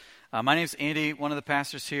My name's Andy, one of the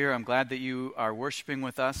pastors here. I'm glad that you are worshiping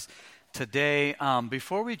with us today.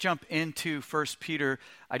 Before we jump into 1 Peter,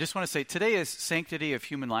 I just want to say today is Sanctity of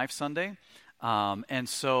Human Life Sunday. And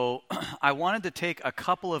so I wanted to take a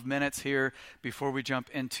couple of minutes here before we jump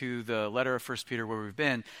into the letter of 1 Peter where we've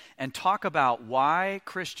been and talk about why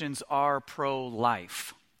Christians are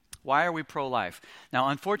pro-life. Why are we pro-life? Now,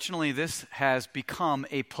 unfortunately, this has become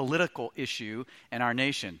a political issue in our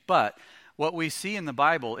nation. But what we see in the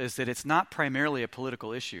Bible is that it's not primarily a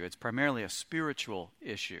political issue. It's primarily a spiritual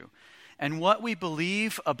issue. And what we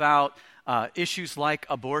believe about issues like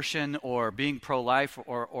abortion or being pro-life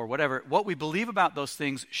or whatever, what we believe about those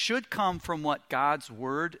things should come from what God's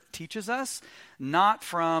Word teaches us, not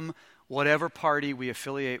from whatever party we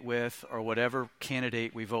affiliate with or whatever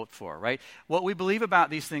candidate we vote for, right? What we believe about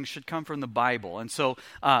these things should come from the Bible. And so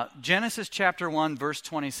Genesis chapter 1, verse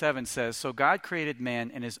 27 says, "So God created man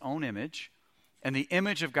in his own image, and the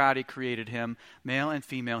image of God he created him, male and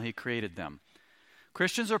female he created them."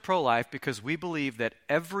 Christians are pro-life because we believe that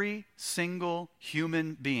every single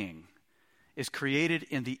human being is created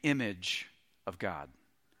in the image of God.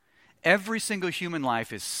 Every single human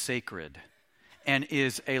life is sacred and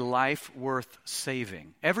is a life worth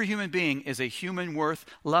saving. Every human being is a human worth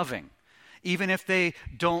loving, even if they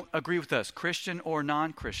don't agree with us, Christian or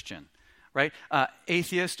non-Christian, right?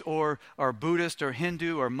 Atheist or Buddhist or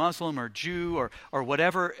Hindu or Muslim or Jew or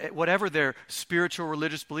whatever their spiritual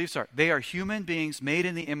religious beliefs are. They are human beings made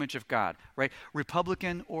in the image of God, right?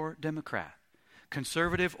 Republican or Democrat,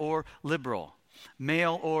 conservative or liberal,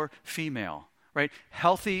 male or female, right?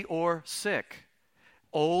 Healthy or sick,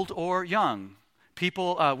 old or young,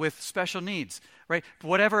 people with special needs, right?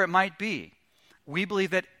 Whatever it might be. We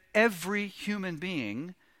believe that every human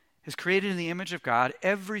being is created in the image of God.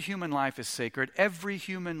 Every human life is sacred. Every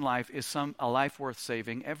human life is a life worth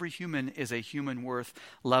saving. Every human is a human worth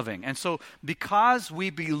loving. And so because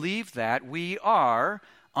we believe that, we are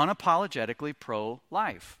unapologetically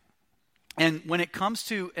pro-life. And when it comes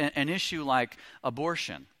to an issue like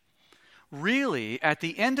abortion, really, at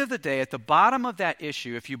the end of the day, at the bottom of that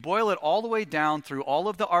issue, if you boil it all the way down through all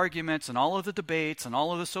of the arguments and all of the debates and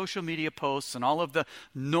all of the social media posts and all of the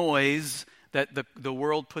noise that the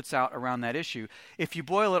world puts out around that issue, if you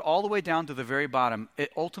boil it all the way down to the very bottom,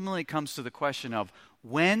 it ultimately comes to the question of,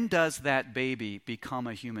 when does that baby become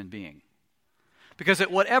a human being? Because at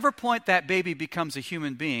whatever point that baby becomes a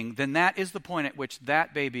human being, then that is the point at which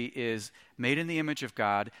that baby is made in the image of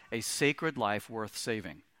God, a sacred life worth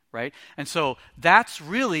saving. Right? And so that's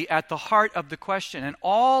really at the heart of the question. And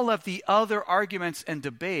all of the other arguments and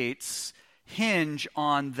debates hinge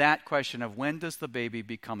on that question of, when does the baby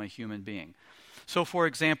become a human being? So for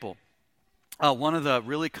example, one of the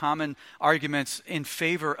really common arguments in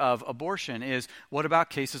favor of abortion is, what about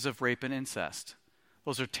cases of rape and incest?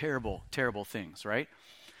 Those are terrible, terrible things, right?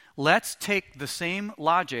 Let's take the same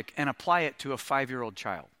logic and apply it to a 5-year-old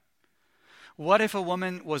child. What if a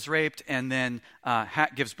woman was raped and then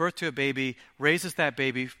gives birth to a baby, raises that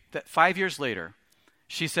baby, that 5 years later,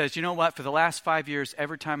 she says, you know what, for the last 5 years,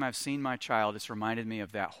 every time I've seen my child, it's reminded me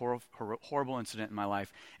of that horrible incident in my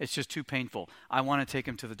life. It's just too painful. I want to take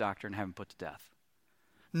him to the doctor and have him put to death.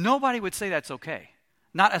 Nobody would say that's okay.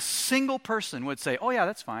 Not a single person would say, oh yeah,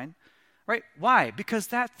 that's fine. Right? Why? Because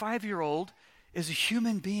that 5-year-old is a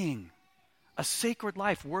human being, a sacred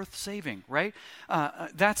life worth saving, right?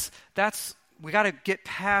 We got to get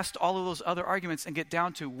past all of those other arguments and get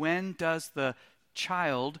down to, when does the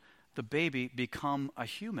child, the baby, become a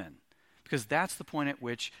human? Because that's the point at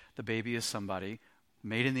which the baby is somebody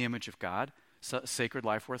made in the image of God, sacred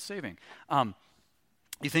life worth saving.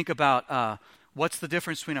 You think about what's the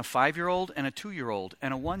difference between a 5-year-old and a 2-year-old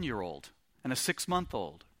and a 1-year-old and a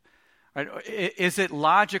 6-month-old? Right? Is it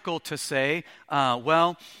logical to say,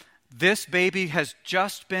 well, this baby has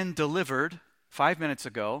just been delivered 5 minutes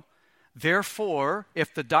ago, therefore,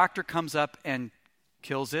 if the doctor comes up and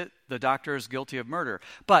kills it, the doctor is guilty of murder.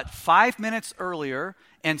 But 5 minutes earlier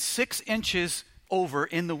and 6 inches over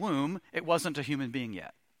in the womb, it wasn't a human being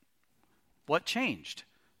yet. What changed?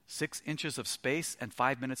 6 inches of space and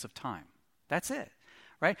 5 minutes of time. That's it,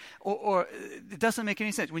 right? Or it doesn't make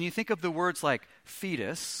any sense. When you think of the words like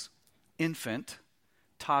fetus, infant,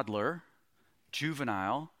 toddler,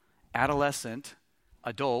 juvenile, adolescent,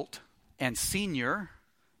 adult, and senior,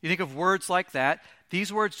 you think of words like that,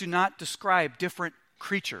 these words do not describe different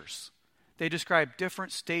creatures. They describe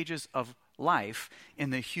different stages of life in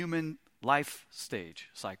the human life stage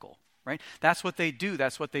cycle, right? That's what they do.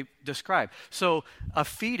 That's what they describe. So a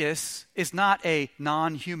fetus is not a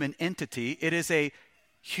non-human entity. It is a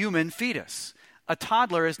human fetus. A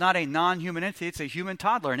toddler is not a non-human entity, it's a human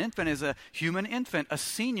toddler. An infant is a human infant. A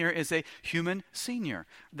senior is a human senior.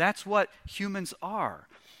 That's what humans are.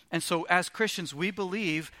 And so as Christians, we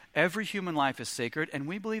believe every human life is sacred, and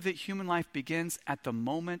we believe that human life begins at the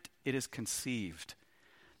moment it is conceived.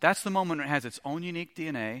 That's the moment it has its own unique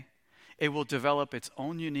DNA. It will develop its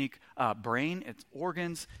own unique brain, its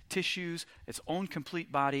organs, tissues, its own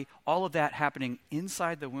complete body, all of that happening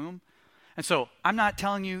inside the womb. And so I'm not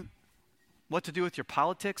telling you what to do with your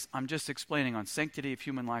politics. I'm just explaining on Sanctity of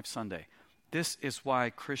Human Life Sunday. This is why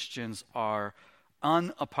Christians are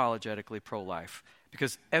unapologetically pro-life,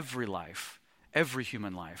 because every life, every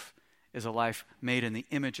human life, is a life made in the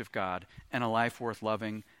image of God, and a life worth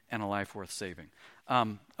loving, and a life worth saving.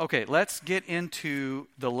 Okay, let's get into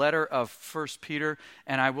the letter of 1 Peter,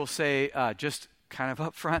 and I will say just kind of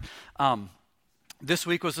up front, this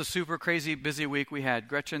week was a super crazy busy week. We had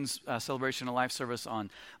Gretchen's celebration of life service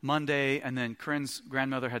on Monday, and then Corinne's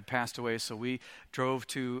grandmother had passed away, so we drove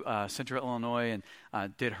to Central Illinois and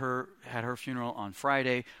had her funeral on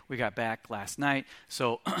Friday. We got back last night.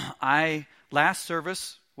 So last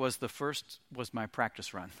service was my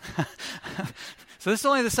practice run. So this is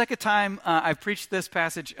only the second time I've preached this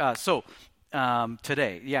passage.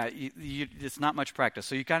 Today, it's not much practice,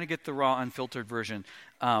 so you kind of get the raw, unfiltered version.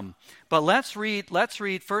 But let's read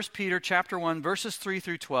 1 Peter chapter 1, verses 3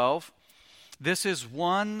 through 12. This is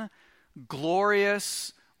one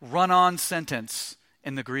glorious run-on sentence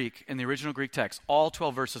in the Greek, in the original Greek text. All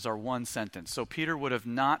 12 verses are one sentence. So Peter would have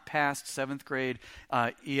not passed 7th grade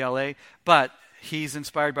ELA, but he's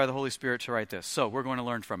inspired by the Holy Spirit to write this. So we're going to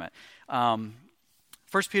learn from it.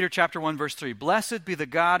 1 Peter chapter 1, verse 3, Blessed be the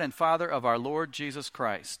God and Father of our Lord Jesus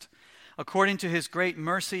Christ. According to his great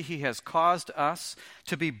mercy, he has caused us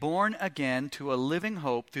to be born again to a living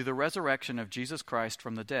hope through the resurrection of Jesus Christ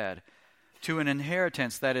from the dead, to an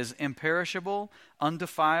inheritance that is imperishable,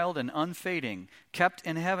 undefiled, and unfading, kept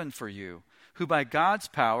in heaven for you, who by God's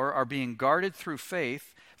power are being guarded through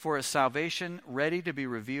faith for a salvation ready to be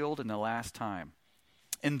revealed in the last time.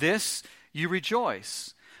 In this you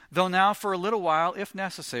rejoice, though now for a little while, if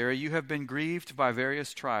necessary, you have been grieved by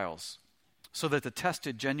various trials, so that the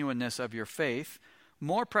tested genuineness of your faith,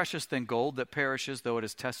 more precious than gold that perishes though it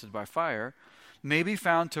is tested by fire, may be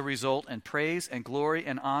found to result in praise and glory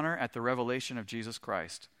and honor at the revelation of Jesus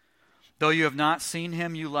Christ. Though you have not seen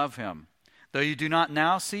him, you love him. Though you do not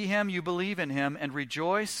now see him, you believe in him and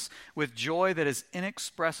rejoice with joy that is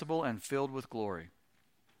inexpressible and filled with glory,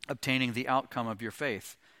 obtaining the outcome of your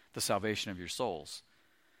faith, the salvation of your souls.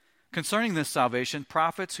 Concerning this salvation,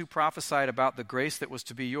 prophets who prophesied about the grace that was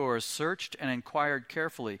to be yours searched and inquired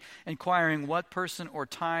carefully, inquiring what person or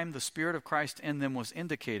time the Spirit of Christ in them was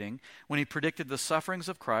indicating when he predicted the sufferings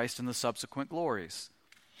of Christ and the subsequent glories.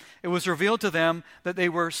 It was revealed to them that they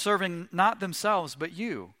were serving not themselves but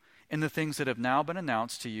you in the things that have now been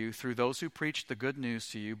announced to you through those who preached the good news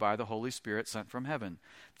to you by the Holy Spirit sent from heaven,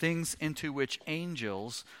 things into which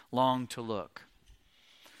angels long to look.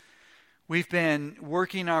 We've been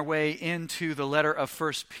working our way into the letter of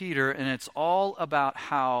 1 Peter, and it's all about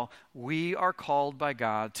how we are called by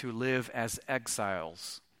God to live as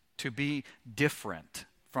exiles, to be different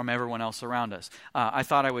from everyone else around us. I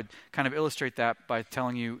thought I would kind of illustrate that by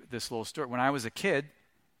telling you this little story. When I was a kid,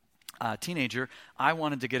 teenager, I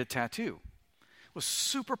wanted to get a tattoo. It was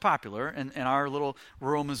super popular in our little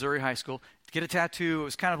rural Missouri high school. To get a tattoo, it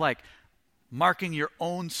was kind of like marking your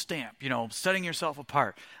own stamp, setting yourself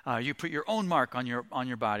apart. You put your own mark on your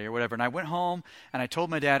body or whatever. And I went home and I told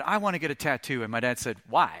my dad, I want to get a tattoo. And my dad said,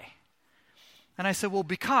 why? And I said, well,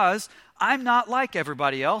 because I'm not like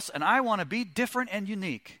everybody else and I want to be different and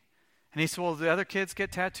unique. And he said, well, do the other kids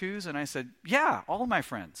get tattoos? And I said, yeah, all of my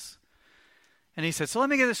friends. And he said, so let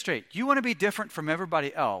me get this straight. You want to be different from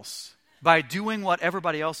everybody else by doing what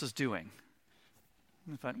everybody else is doing.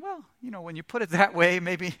 And I thought, well, when you put it that way,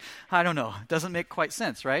 maybe, I don't know, it doesn't make quite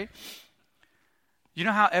sense, right? You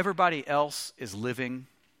know how everybody else is living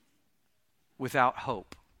without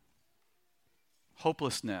hope?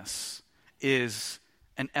 Hopelessness is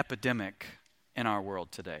an epidemic in our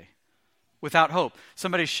world today. Without hope.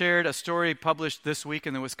 Somebody shared a story published this week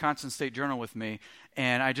in the Wisconsin State Journal with me,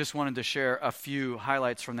 and I just wanted to share a few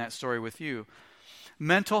highlights from that story with you.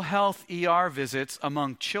 Mental health ER visits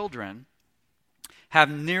among children have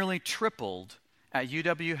nearly tripled at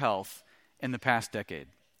UW Health in the past decade.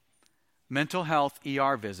 Mental health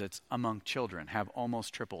ER visits among children have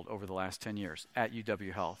almost tripled over the last 10 years at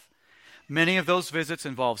UW Health. Many of those visits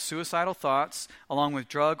involve suicidal thoughts along with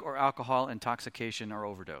drug or alcohol intoxication or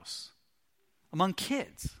overdose. Among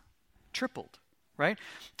kids, tripled, right?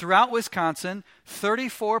 Throughout Wisconsin,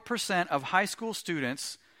 34% of high school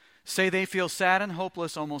students say they feel sad and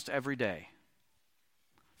hopeless almost every day.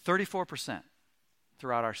 34%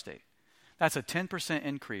 throughout our state. That's a 10%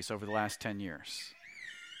 increase over the last 10 years.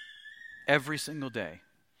 Every single day.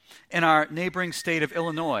 In our neighboring state of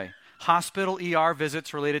Illinois, hospital ER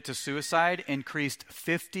visits related to suicide increased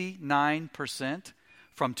 59%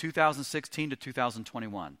 from 2016 to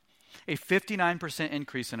 2021. A 59%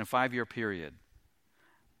 increase in a 5-year period.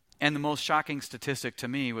 And the most shocking statistic to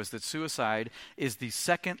me was that suicide is the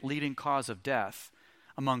second leading cause of death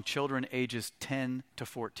among children ages 10 to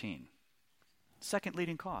 14. Second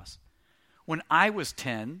leading cause. When I was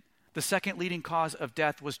 10, the second leading cause of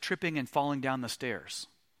death was tripping and falling down the stairs.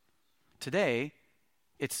 Today,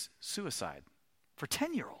 it's suicide for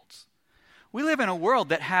 10-year-olds. We live in a world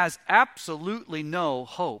that has absolutely no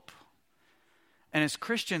hope. And as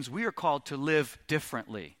Christians, we are called to live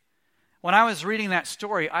differently. When I was reading that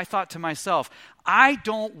story, I thought to myself, I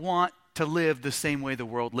don't want to live the same way the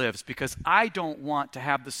world lives because I don't want to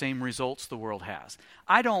have the same results the world has.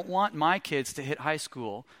 I don't want my kids to hit high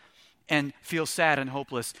school and feel sad and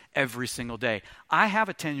hopeless every single day. I have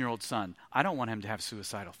a 10-year-old son. I don't want him to have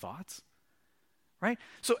suicidal thoughts. Right?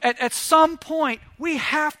 So at some point, we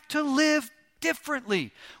have to live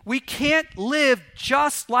differently. We can't live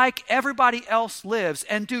just like everybody else lives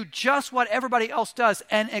and do just what everybody else does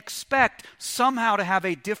and expect somehow to have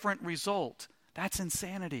a different result. That's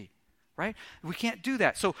insanity. Right? We can't do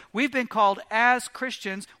that. So we've been called as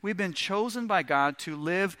Christians, we've been chosen by God to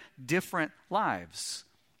live different lives.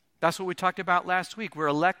 That's what we talked about last week. We're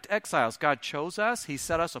elect exiles. God chose us. He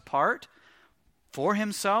set us apart for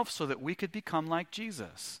himself so that we could become like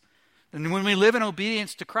Jesus. And when we live in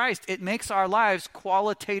obedience to Christ, it makes our lives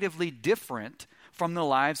qualitatively different from the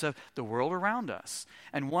lives of the world around us.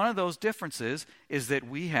 And one of those differences is that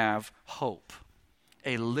we have hope,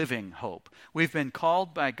 a living hope. We've been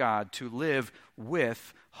called by God to live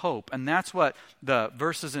with hope. And that's what the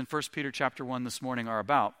verses in 1 Peter chapter 1 this morning are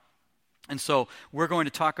about. And so we're going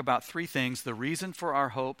to talk about three things: the reason for our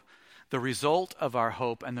hope, the result of our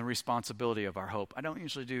hope, and the responsibility of our hope. I don't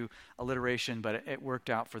usually do alliteration, but it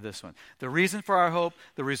worked out for this one. The reason for our hope,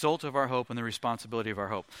 the result of our hope, and the responsibility of our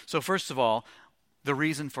hope. So first of all, the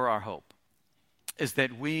reason for our hope is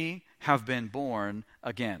that we have been born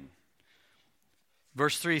again.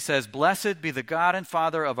 Verse 3 says, "Blessed be the God and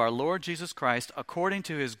Father of our Lord Jesus Christ. According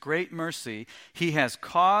to his great mercy, he has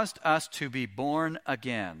caused us to be born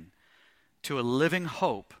again to a living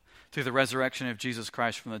hope through the resurrection of Jesus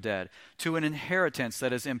Christ from the dead, to an inheritance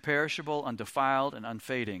that is imperishable, undefiled, and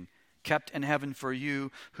unfading, kept in heaven for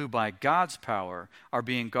you, who by God's power are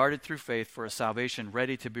being guarded through faith for a salvation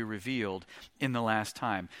ready to be revealed in the last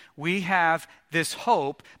time." We have this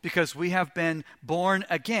hope because we have been born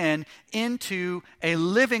again into a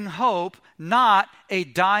living hope, not a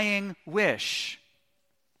dying wish.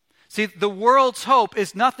 See, the world's hope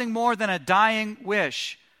is nothing more than a dying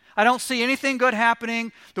wish. I don't see anything good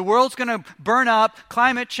happening. The world's going to burn up.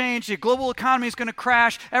 Climate change, the global economy is going to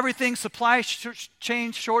crash. Everything, supply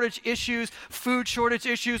chain shortage issues, food shortage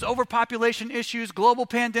issues, overpopulation issues, global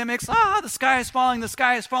pandemics. The sky is falling, the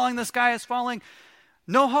sky is falling, the sky is falling.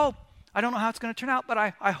 No hope. I don't know how it's going to turn out, but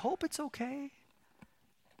I hope it's okay.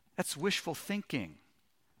 That's wishful thinking.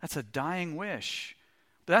 That's a dying wish.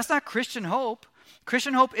 But that's not Christian hope.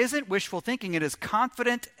 Christian hope isn't wishful thinking. It is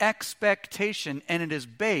confident expectation, and it is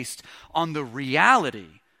based on the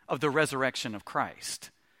reality of the resurrection of Christ.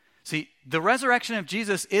 See, the resurrection of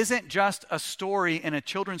Jesus isn't just a story in a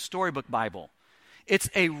children's storybook Bible. It's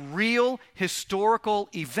a real historical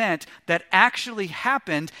event that actually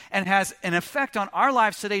happened and has an effect on our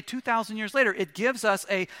lives today, 2,000 years later. It gives us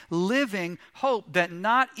a living hope that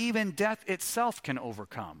not even death itself can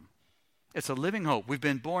overcome. It's a living hope. We've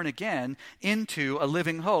been born again into a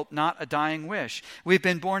living hope, not a dying wish. We've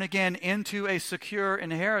been born again into a secure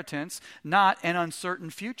inheritance, not an uncertain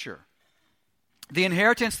future. The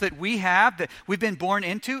inheritance that we have, that we've been born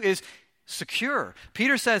into, is secure.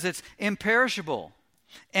 Peter says it's imperishable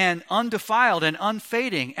and undefiled and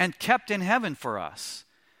unfading and kept in heaven for us.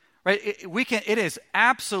 Right? It is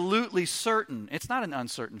absolutely certain. It's not an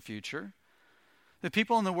uncertain future. The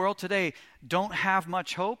people in the world today don't have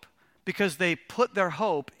much hope because they put their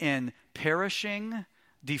hope in perishing,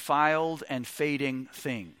 defiled, and fading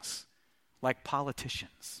things, like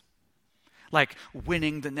politicians, like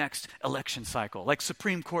winning the next election cycle, like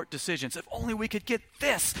Supreme Court decisions. If only we could get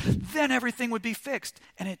this, then everything would be fixed.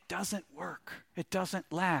 And it doesn't work. It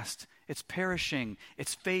doesn't last. It's perishing.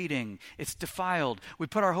 It's fading. It's defiled. We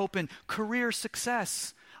put our hope in career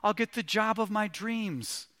success. I'll get the job of my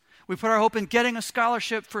dreams. We put our hope in getting a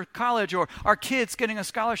scholarship for college, or our kids getting a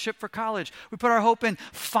scholarship for college. We put our hope in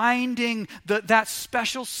finding that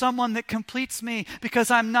special someone that completes me, because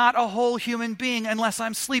I'm not a whole human being unless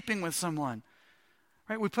I'm sleeping with someone.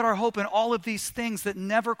 Right? We put our hope in all of these things that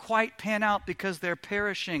never quite pan out because they're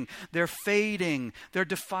perishing, they're fading, they're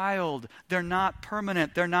defiled, they're not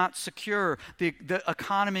permanent, they're not secure. The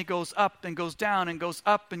economy goes up and goes down and goes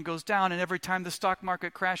up and goes down, and every time the stock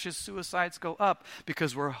market crashes, suicides go up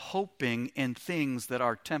because we're hoping in things that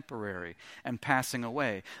are temporary and passing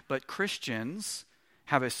away. But Christians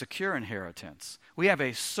have a secure inheritance. We have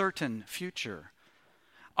a certain future.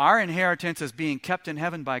 Our inheritance is being kept in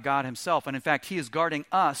heaven by God himself. And in fact, he is guarding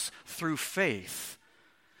us through faith.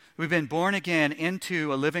 We've been born again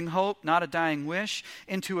into a living hope, not a dying wish,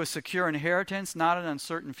 into a secure inheritance, not an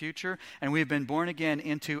uncertain future. And we've been born again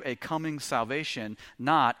into a coming salvation,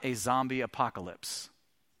 not a zombie apocalypse.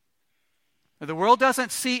 The world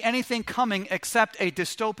doesn't see anything coming except a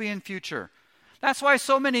dystopian future. That's why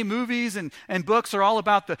so many movies and books are all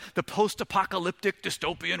about the post-apocalyptic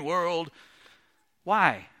dystopian world.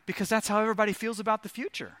 Why? Because that's how everybody feels about the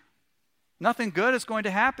future. Nothing good is going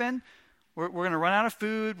to happen. We're going to run out of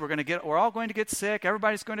food. We're all going to get sick.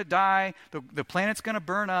 Everybody's going to die. The planet's going to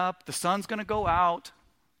burn up. The sun's going to go out.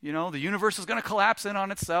 The universe is going to collapse in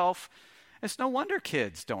on itself. It's no wonder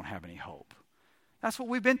kids don't have any hope. That's what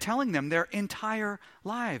we've been telling them their entire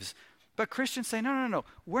lives. But Christians say, no.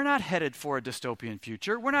 We're not headed for a dystopian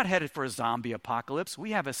future. We're not headed for a zombie apocalypse.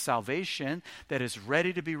 We have a salvation that is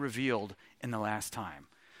ready to be revealed in the last time.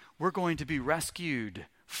 We're going to be rescued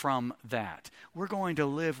from that. We're going to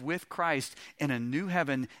live with Christ in a new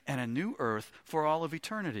heaven and a new earth for all of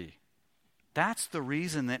eternity. That's the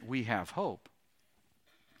reason that we have hope.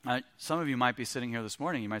 Some of you might be sitting here this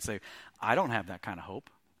morning, you might say, I don't have that kind of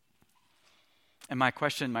hope. And my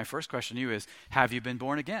first question to you is, have you been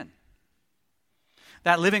born again?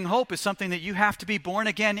 That living hope is something that you have to be born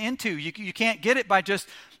again into. You can't get it by just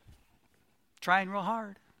trying real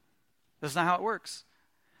hard. That's not how it works.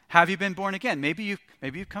 Have you been born again? Maybe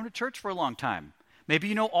you've come to church for a long time. Maybe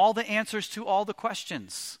you know all the answers to all the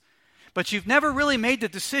questions. But you've never really made the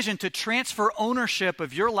decision to transfer ownership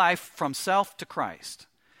of your life from self to Christ.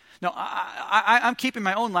 No, I'm keeping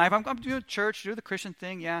my own life. I'm doing church, do the Christian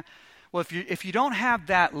thing, yeah. Well, if you don't have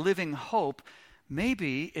that living hope,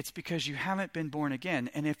 maybe it's because you haven't been born again.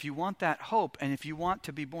 And if you want that hope, and if you want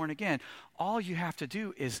to be born again, all you have to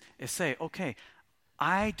do is say, okay,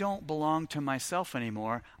 I don't belong to myself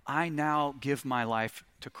anymore. I now give my life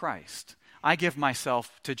to Christ. I give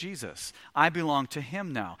myself to Jesus. I belong to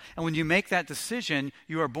him now. And when you make that decision,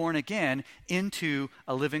 you are born again into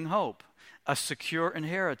a living hope, a secure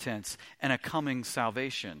inheritance, and a coming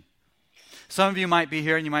salvation. Some of you might be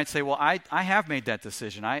here and you might say, well, I have made that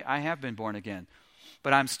decision. I have been born again,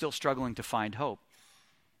 but I'm still struggling to find hope.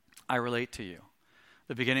 I relate to you.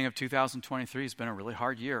 The beginning of 2023 has been a really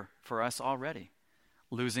hard year for us already.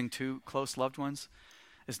 Losing 2 close loved ones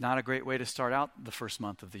is not a great way to start out the first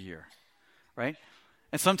month of the year, right?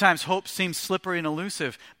 And sometimes hope seems slippery and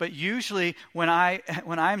elusive, but usually when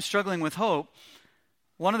I'm struggling with hope,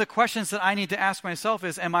 one of the questions that I need to ask myself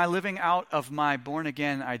is, am I living out of my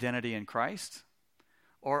born-again identity in Christ?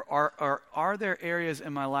 Or are there areas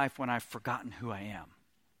in my life when I've forgotten who I am?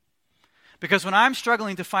 Because when I'm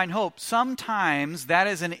struggling to find hope, sometimes that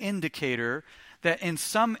is an indicator that in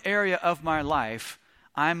some area of my life,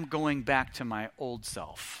 I'm going back to my old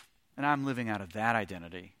self. And I'm living out of that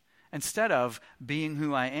identity instead of being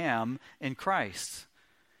who I am in Christ.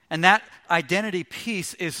 And that identity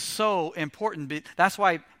piece is so important. That's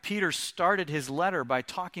why Peter started his letter by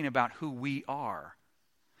talking about who we are.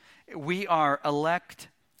 We are elect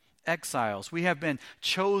exiles. We have been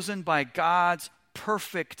chosen by God's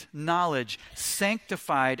perfect knowledge,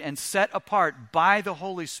 sanctified and set apart by the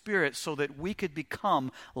Holy Spirit so that we could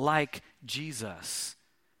become like Jesus.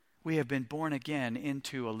 We have been born again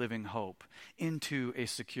into a living hope, into a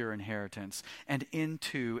secure inheritance, and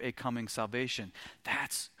into a coming salvation.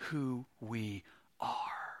 That's who we are.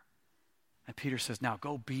 And Peter says, now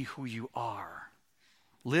go be who you are.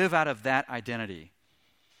 Live out of that identity.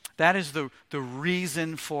 That is the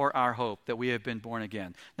reason for our hope, that we have been born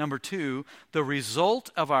again. Number 2, the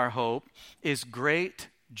result of our hope is great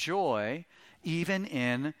joy, even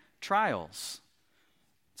in trials.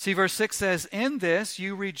 See, verse 6 says, in this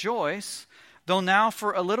you rejoice, though now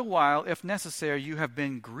for a little while, if necessary, you have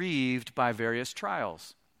been grieved by various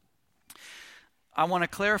trials. I want to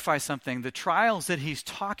clarify something. The trials that he's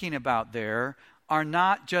talking about there are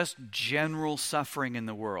not just general suffering in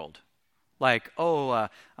the world. Like,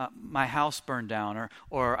 my house burned down,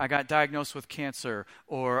 or I got diagnosed with cancer,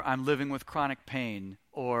 or I'm living with chronic pain,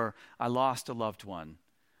 or I lost a loved one,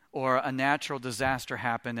 or a natural disaster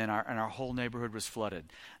happened and our whole neighborhood was flooded.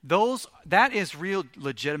 That is real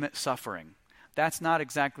legitimate suffering. That's not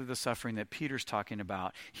exactly the suffering that Peter's talking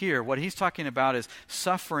about here. What he's talking about is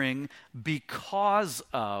suffering because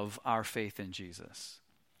of our faith in Jesus.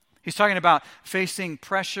 He's talking about facing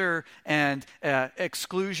pressure and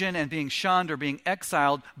exclusion and being shunned or being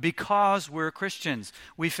exiled because we're Christians.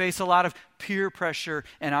 We face a lot of peer pressure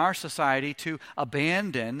in our society to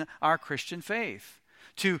abandon our Christian faith,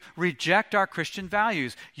 to reject our Christian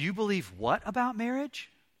values. You believe what about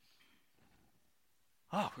marriage?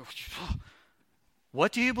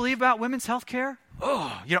 What do you believe about women's health care?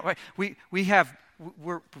 We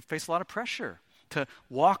face a lot of pressure to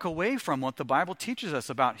walk away from what the Bible teaches us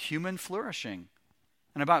about human flourishing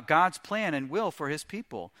and about God's plan and will for his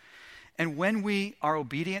people. And when we are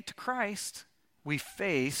obedient to Christ, we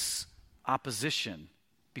face opposition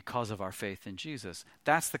because of our faith in Jesus.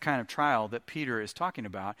 That's the kind of trial that Peter is talking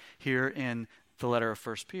about here in the letter of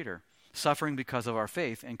 1 Peter. Suffering because of our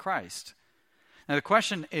faith in Christ. Now the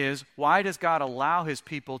question is, why does God allow his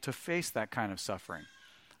people to face that kind of suffering?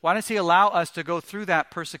 Why does he allow us to go through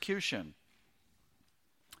that persecution?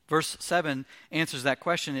 Verse 7 answers that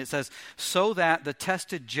question. It says, so that the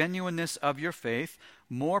tested genuineness of your faith,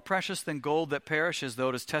 more precious than gold that perishes though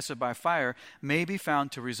it is tested by fire, may be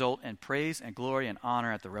found to result in praise and glory and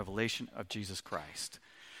honor at the revelation of Jesus Christ.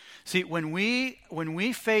 See, when we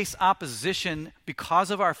face opposition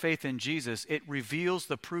because of our faith in Jesus, it reveals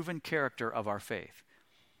the proven character of our faith.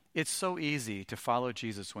 It's so easy to follow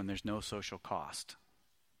Jesus when there's no social cost.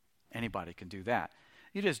 Anybody can do that.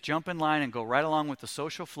 You just jump in line and go right along with the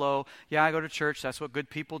social flow. Yeah, I go to church. That's what good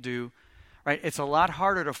people do. Right? It's a lot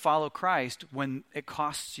harder to follow Christ when it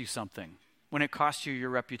costs you something, when it costs you your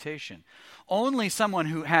reputation. Only someone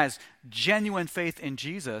who has genuine faith in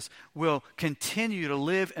Jesus will continue to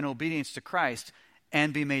live in obedience to Christ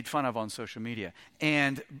and be made fun of on social media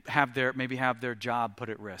and maybe have their job put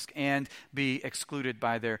at risk and be excluded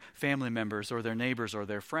by their family members or their neighbors or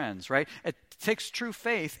their friends, right? It takes true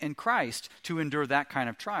faith in Christ to endure that kind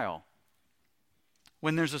of trial.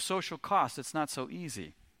 When there's a social cost, it's not so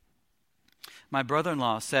easy. My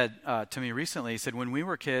brother-in-law said to me recently, he said, when we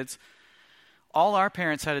were kids, all our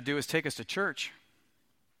parents had to do was take us to church.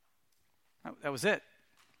 That was it.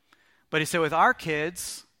 But he said, with our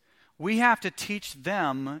kids, we have to teach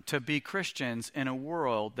them to be Christians in a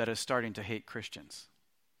world that is starting to hate Christians.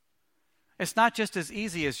 It's not just as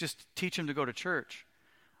easy as just teach them to go to church.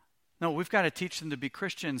 No, we've got to teach them to be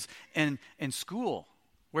Christians in school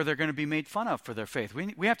where they're going to be made fun of for their faith.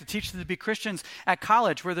 We have to teach them to be Christians at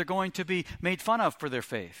college where they're going to be made fun of for their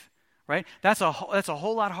faith. Right? That's a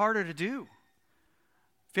whole lot harder to do.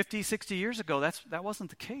 50, 60 years ago, that wasn't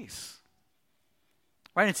the case.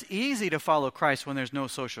 Right? It's easy to follow Christ when there's no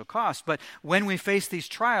social cost, but when we face these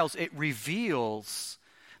trials, it reveals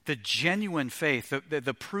the genuine faith,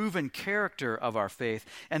 the proven character of our faith,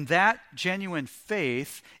 and that genuine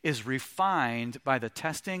faith is refined by the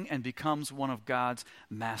testing and becomes one of God's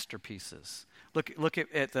masterpieces. Look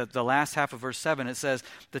at the last half of verse 7. It says,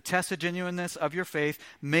 the tested genuineness of your faith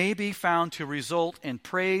may be found to result in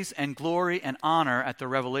praise and glory and honor at the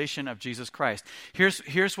revelation of Jesus Christ.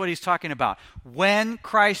 Here's what he's talking about. When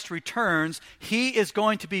Christ returns, he is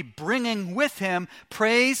going to be bringing with him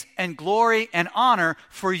praise and glory and honor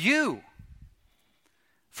for you.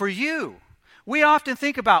 For you. We often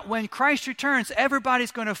think about when Christ returns,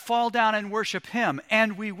 everybody's going to fall down and worship him,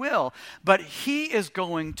 and we will. But he is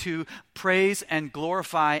going to praise and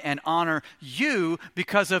glorify and honor you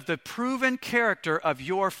because of the proven character of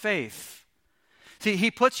your faith. See,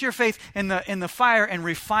 he puts your faith in the fire and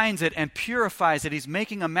refines it and purifies it. He's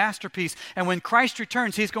making a masterpiece. And when Christ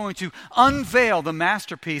returns, he's going to unveil the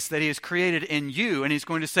masterpiece that he has created in you. And he's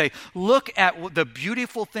going to say, look at the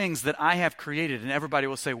beautiful things that I have created. And everybody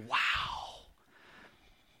will say, wow.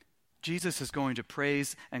 Jesus is going to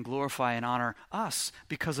praise and glorify and honor us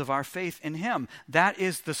because of our faith in him. That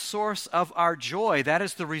is the source of our joy. That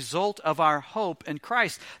is the result of our hope in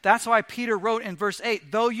Christ. That's why Peter wrote in verse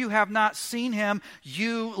 8, though you have not seen him,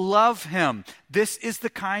 you love him. This is the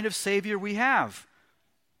kind of Savior we have.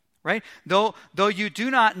 Right? Though you do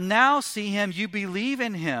not now see him, you believe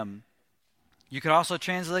in him. You could also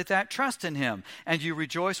translate that, trust in him, and you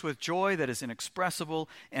rejoice with joy that is inexpressible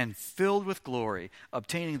and filled with glory,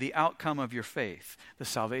 obtaining the outcome of your faith, the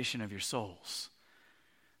salvation of your souls.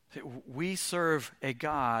 We serve a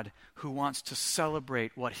God who wants to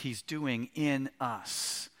celebrate what he's doing in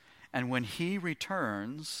us. And when he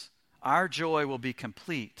returns, our joy will be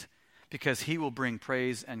complete because he will bring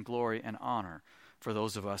praise and glory and honor for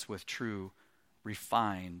those of us with true,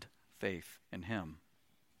 refined faith in him.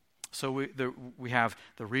 So we have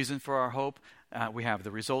the reason for our hope. We have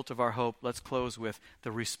the result of our hope. Let's close with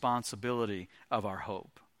the responsibility of our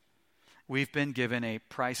hope. We've been given a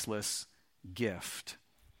priceless gift.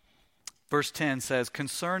 Verse 10 says,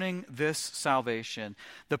 concerning this salvation,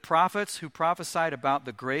 the prophets who prophesied about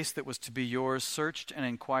the grace that was to be yours searched and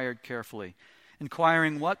inquired carefully,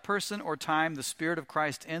 inquiring what person or time the Spirit of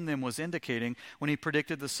Christ in them was indicating when he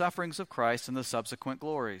predicted the sufferings of Christ and the subsequent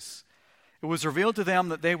glories. It was revealed to them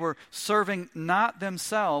that they were serving not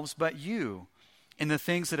themselves, but you, in the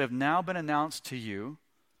things that have now been announced to you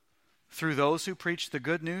through those who preach the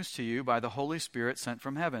good news to you by the Holy Spirit sent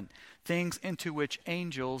from heaven, things into which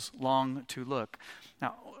angels long to look.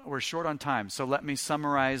 Now, we're short on time, so let me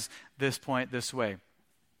summarize this point this way.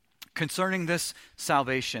 Concerning this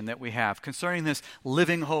salvation that we have, concerning this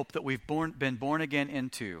living hope that we've been born again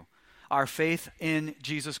into, our faith in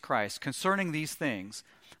Jesus Christ, concerning these things,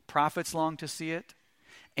 prophets long to see it,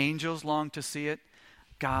 angels long to see it,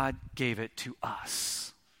 God gave it to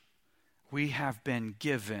us. We have been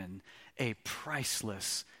given a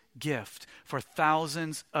priceless gift. For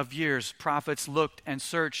thousands of years, prophets looked and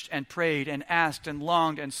searched and prayed and asked and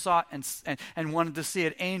longed and sought and wanted to see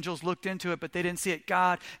it. Angels looked into it, but they didn't see it.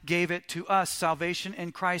 God gave it to us. Salvation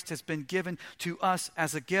in Christ has been given to us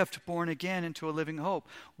as a gift, born again into a living hope.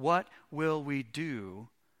 What will we do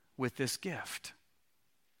with this gift?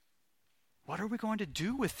 What are we going to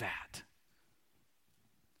do with that?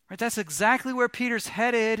 Right, that's exactly where Peter's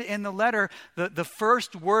headed in the letter. The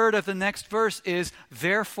first word of the next verse is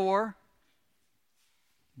therefore.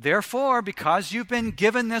 Therefore, because you've been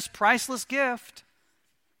given this priceless gift.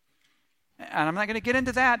 And I'm not going to get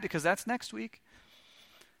into that because that's next week.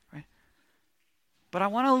 Right? But I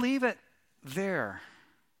want to leave it there.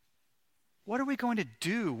 What are we going to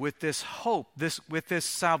do with this hope, with this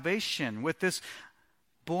salvation, with this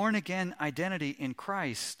born again identity in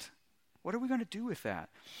Christ? What are we going to do with that?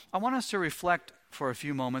 I want us to reflect for a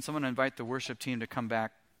few moments. I'm going to invite the worship team to come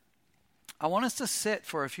back. I want us to sit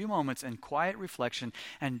for a few moments in quiet reflection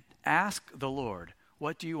and ask the Lord,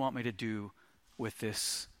 what do you want me to do with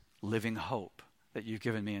this living hope that you've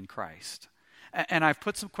given me in Christ? And I've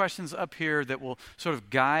put some questions up here that will sort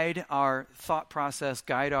of guide our thought process,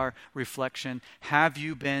 guide our reflection. Have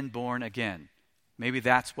you been born again? Maybe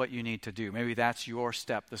that's what you need to do. Maybe that's your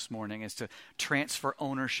step this morning, is to transfer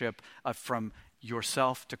ownership from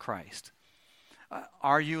yourself to Christ.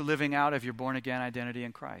 Are you living out of your born-again identity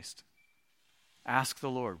in Christ? Ask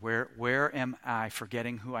the Lord, where am I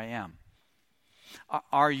forgetting who I am?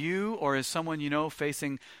 Are you, or is someone you know,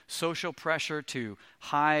 facing social pressure to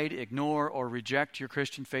hide, ignore, or reject your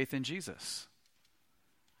Christian faith in Jesus?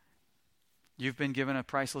 You've been given a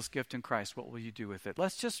priceless gift in Christ. What will you do with it?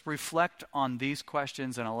 Let's just reflect on these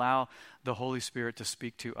questions and allow the Holy Spirit to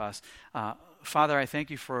speak to us. Father, I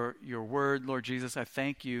thank you for your word. Lord Jesus, I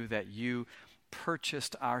thank you that you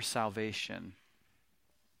purchased our salvation,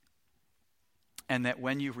 and that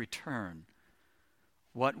when you return,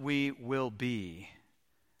 what we will be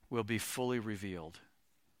fully revealed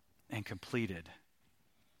and completed.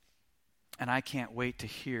 And I can't wait to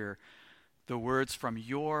hear the words from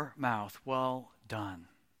your mouth, well done,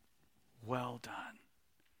 well done.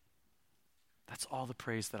 That's all the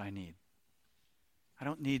praise that I need. I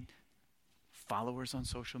don't need followers on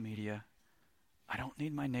social media. I don't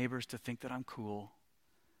need my neighbors to think that I'm cool.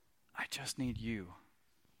 I just need you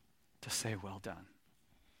to say well done.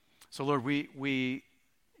 So Lord, we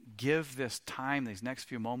give this time, these next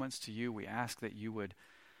few moments to you. We ask that you would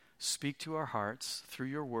speak to our hearts through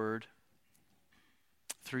your word,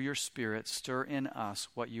 through your Spirit, stir in us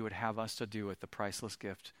what you would have us to do with the priceless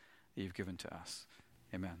gift that you've given to us.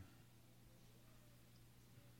 Amen.